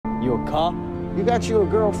you a cop? You got you a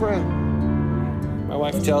girlfriend? My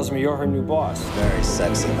wife tells me you're her new boss. Very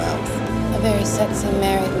sexy mouth. A very sexy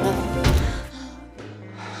married mouth.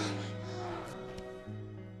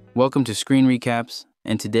 Welcome to Screen Recaps,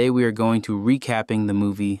 and today we are going to recapping the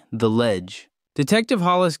movie The Ledge. Detective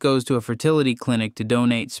Hollis goes to a fertility clinic to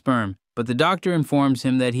donate sperm, but the doctor informs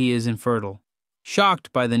him that he is infertile.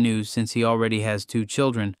 Shocked by the news since he already has 2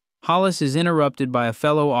 children, Hollis is interrupted by a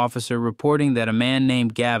fellow officer reporting that a man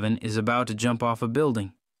named Gavin is about to jump off a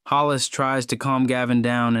building. Hollis tries to calm Gavin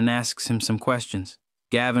down and asks him some questions.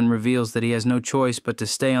 Gavin reveals that he has no choice but to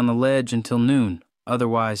stay on the ledge until noon,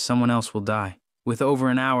 otherwise someone else will die. With over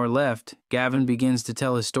an hour left, Gavin begins to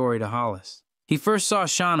tell his story to Hollis. He first saw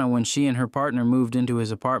Shauna when she and her partner moved into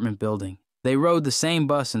his apartment building. They rode the same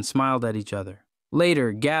bus and smiled at each other.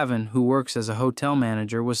 Later, Gavin, who works as a hotel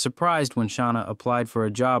manager, was surprised when Shauna applied for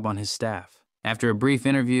a job on his staff. After a brief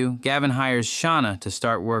interview, Gavin hires Shauna to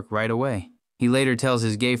start work right away. He later tells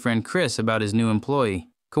his gay friend Chris about his new employee.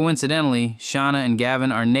 Coincidentally, Shauna and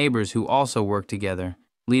Gavin are neighbors who also work together,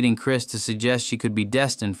 leading Chris to suggest she could be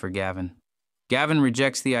destined for Gavin. Gavin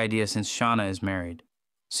rejects the idea since Shauna is married.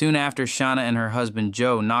 Soon after, Shauna and her husband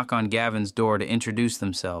Joe knock on Gavin's door to introduce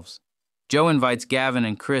themselves. Joe invites Gavin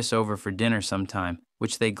and Chris over for dinner sometime,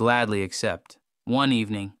 which they gladly accept. One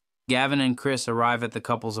evening, Gavin and Chris arrive at the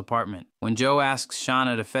couple's apartment. When Joe asks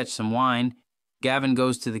Shauna to fetch some wine, Gavin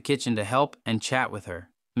goes to the kitchen to help and chat with her.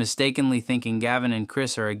 Mistakenly thinking Gavin and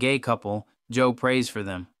Chris are a gay couple, Joe prays for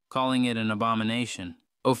them, calling it an abomination.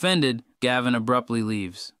 Offended, Gavin abruptly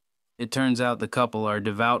leaves. It turns out the couple are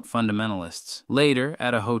devout fundamentalists. Later,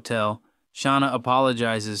 at a hotel, Shauna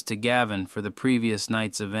apologizes to Gavin for the previous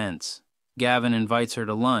night's events. Gavin invites her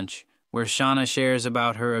to lunch, where Shauna shares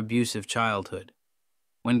about her abusive childhood.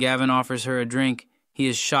 When Gavin offers her a drink, he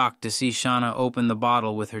is shocked to see Shauna open the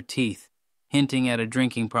bottle with her teeth, hinting at a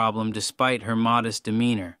drinking problem despite her modest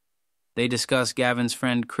demeanor. They discuss Gavin's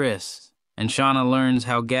friend Chris, and Shauna learns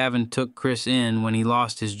how Gavin took Chris in when he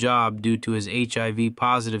lost his job due to his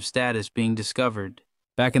HIV-positive status being discovered.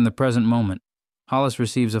 Back in the present moment, Hollis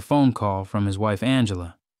receives a phone call from his wife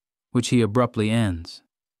Angela, which he abruptly ends.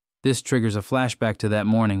 This triggers a flashback to that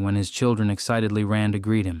morning when his children excitedly ran to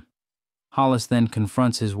greet him. Hollis then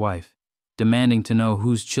confronts his wife, demanding to know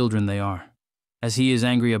whose children they are, as he is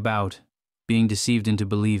angry about being deceived into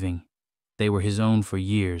believing they were his own for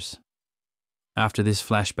years. After this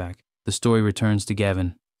flashback, the story returns to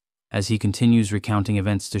Gavin, as he continues recounting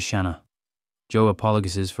events to Shauna. Joe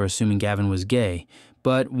apologizes for assuming Gavin was gay,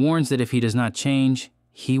 but warns that if he does not change,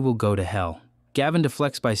 he will go to hell. Gavin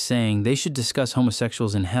deflects by saying they should discuss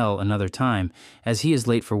homosexuals in hell another time, as he is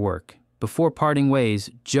late for work. Before parting ways,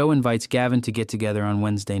 Joe invites Gavin to get together on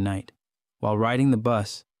Wednesday night. While riding the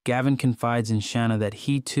bus, Gavin confides in Shauna that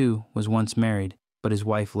he too was once married, but his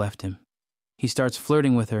wife left him. He starts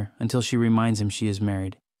flirting with her until she reminds him she is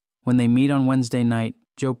married. When they meet on Wednesday night,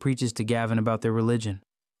 Joe preaches to Gavin about their religion.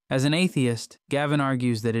 As an atheist, Gavin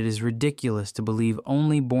argues that it is ridiculous to believe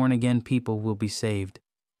only born-again people will be saved,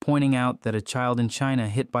 pointing out that a child in China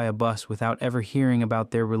hit by a bus without ever hearing about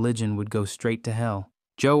their religion would go straight to hell.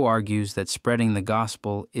 Joe argues that spreading the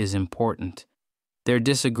gospel is important. Their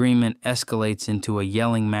disagreement escalates into a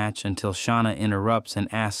yelling match until Shauna interrupts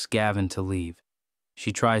and asks Gavin to leave.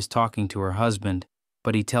 She tries talking to her husband,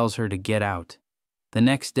 but he tells her to get out. The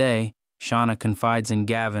next day, Shauna confides in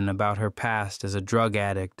Gavin about her past as a drug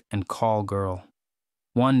addict and call girl.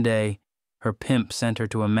 One day, her pimp sent her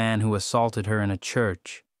to a man who assaulted her in a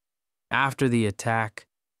church. After the attack,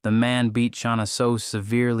 the man beat Shauna so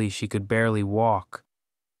severely she could barely walk.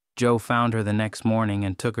 Joe found her the next morning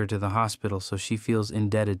and took her to the hospital, so she feels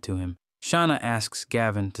indebted to him. Shauna asks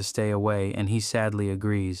Gavin to stay away, and he sadly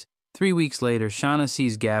agrees. 3 weeks later, Shauna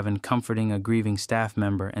sees Gavin comforting a grieving staff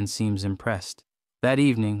member and seems impressed. That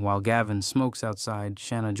evening, while Gavin smokes outside,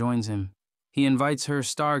 Shauna joins him. He invites her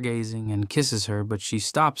stargazing and kisses her, but she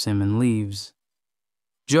stops him and leaves.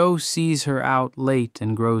 Joe sees her out late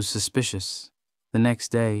and grows suspicious. The next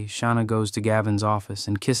day, Shauna goes to Gavin's office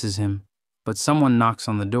and kisses him, but someone knocks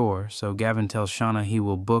on the door, so Gavin tells Shauna he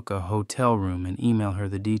will book a hotel room and email her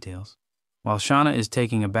the details. While Shauna is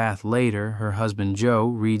taking a bath later, her husband Joe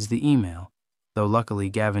reads the email, though luckily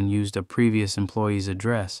Gavin used a previous employee's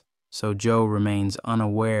address, so Joe remains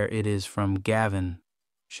unaware it is from Gavin.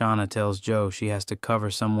 Shauna tells Joe she has to cover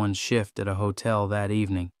someone's shift at a hotel that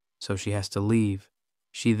evening, so she has to leave.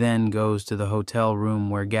 She then goes to the hotel room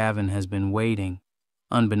where Gavin has been waiting.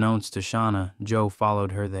 Unbeknownst to Shauna, Joe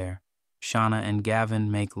followed her there. Shauna and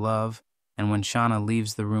Gavin make love, and when Shauna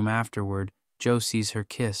leaves the room afterward, Joe sees her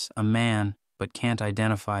kiss a man but can't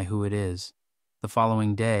identify who it is. The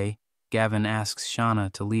following day, Gavin asks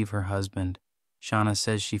Shauna to leave her husband. Shauna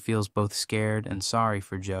says she feels both scared and sorry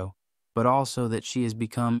for Joe, but also that she has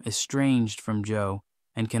become estranged from Joe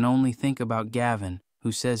and can only think about Gavin,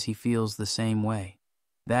 who says he feels the same way.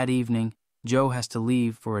 That evening, Joe has to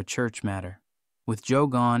leave for a church matter. With Joe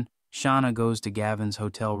gone, Shauna goes to Gavin's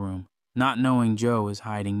hotel room, not knowing Joe is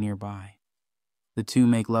hiding nearby. The two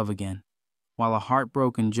make love again, while a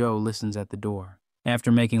heartbroken Joe listens at the door.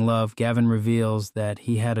 After making love, Gavin reveals that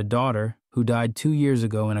he had a daughter who died 2 years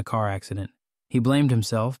ago in a car accident. He blamed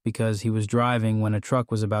himself because he was driving when a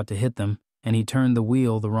truck was about to hit them, and he turned the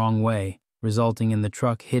wheel the wrong way, resulting in the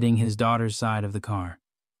truck hitting his daughter's side of the car.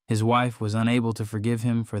 His wife was unable to forgive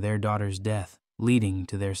him for their daughter's death, leading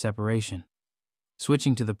to their separation.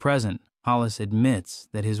 Switching to the present, Hollis admits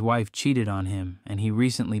that his wife cheated on him, and he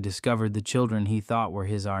recently discovered the children he thought were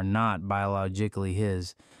his are not biologically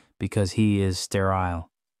his because he is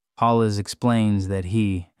sterile. Hollis explains that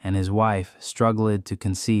he and his wife struggled to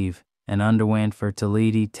conceive and underwent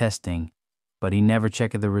fertility testing, but he never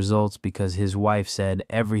checked the results because his wife said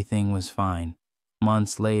everything was fine.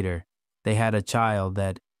 Months later, they had a child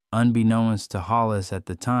that, unbeknownst to Hollis at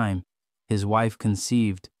the time, his wife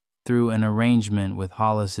conceived through an arrangement with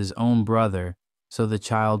Hollis's own brother so the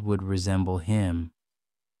child would resemble him.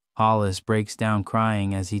 Hollis breaks down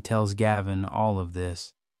crying as he tells Gavin all of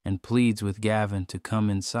this and pleads with Gavin to come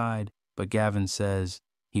inside, but Gavin says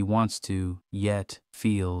he wants to, yet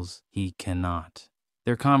feels he cannot.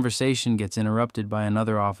 Their conversation gets interrupted by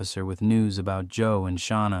another officer with news about Joe and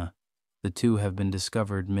Shauna. The two have been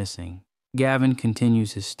discovered missing. Gavin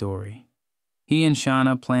continues his story. He and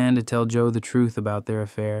Shauna plan to tell Joe the truth about their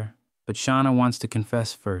affair, but Shauna wants to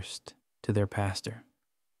confess first to their pastor.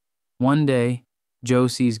 One day, Joe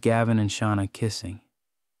sees Gavin and Shauna kissing.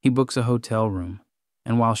 He books a hotel room,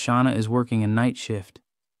 and while Shauna is working a night shift,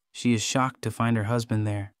 she is shocked to find her husband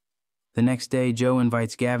there. The next day, Joe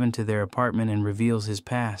invites Gavin to their apartment and reveals his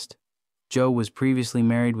past. Joe was previously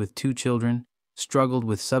married with 2 children, struggled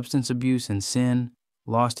with substance abuse and sin,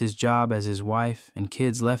 lost his job as his wife and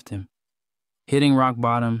kids left him. Hitting rock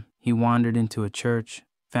bottom, he wandered into a church,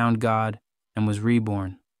 found God, and was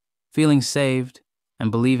reborn. Feeling saved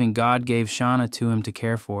and believing God gave Shauna to him to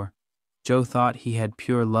care for, Joe thought he had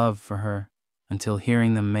pure love for her until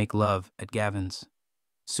hearing them make love at Gavin's.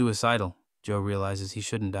 Suicidal, Joe realizes he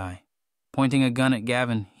shouldn't die. Pointing a gun at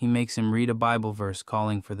Gavin, he makes him read a Bible verse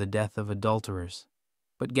calling for the death of adulterers.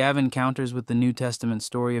 But Gavin counters with the New Testament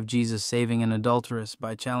story of Jesus saving an adulteress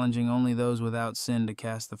by challenging only those without sin to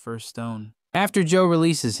cast the first stone. After Joe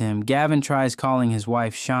releases him, Gavin tries calling his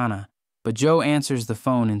wife Shauna, but Joe answers the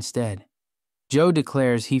phone instead. Joe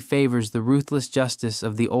declares he favors the ruthless justice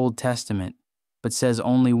of the Old Testament, but says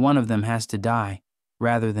only one of them has to die,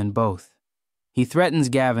 rather than both. He threatens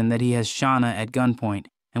Gavin that he has Shauna at gunpoint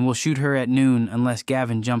and will shoot her at noon unless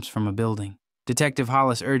Gavin jumps from a building. Detective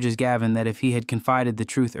Hollis urges Gavin that if he had confided the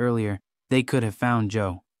truth earlier, they could have found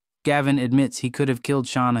Joe. Gavin admits he could have killed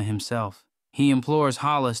Shauna himself. He implores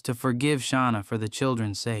Hollis to forgive Shauna for the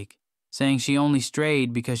children's sake, saying she only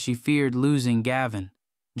strayed because she feared losing Gavin.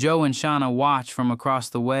 Joe and Shauna watch from across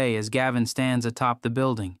the way as Gavin stands atop the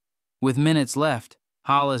building. With minutes left,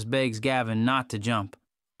 Hollis begs Gavin not to jump.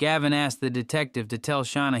 Gavin asks the detective to tell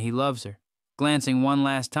Shauna he loves her, glancing one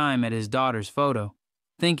last time at his daughter's photo.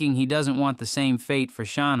 Thinking he doesn't want the same fate for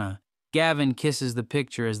Shauna, Gavin kisses the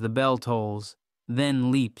picture as the bell tolls,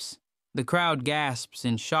 then leaps. The crowd gasps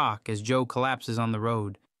in shock as Joe collapses on the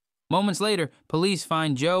road. Moments later, police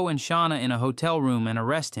find Joe and Shauna in a hotel room and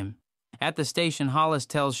arrest him. At the station, Hollis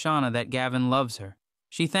tells Shauna that Gavin loves her.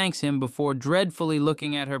 She thanks him before dreadfully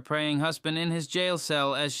looking at her praying husband in his jail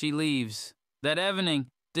cell as she leaves. That evening,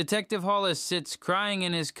 Detective Hollis sits crying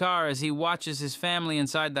in his car as he watches his family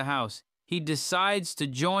inside the house. He decides to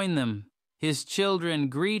join them. His children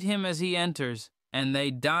greet him as he enters, and they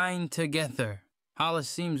dine together. Hollis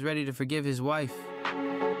seems ready to forgive his wife.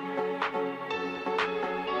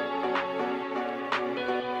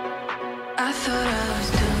 I thought I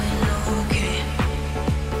was done.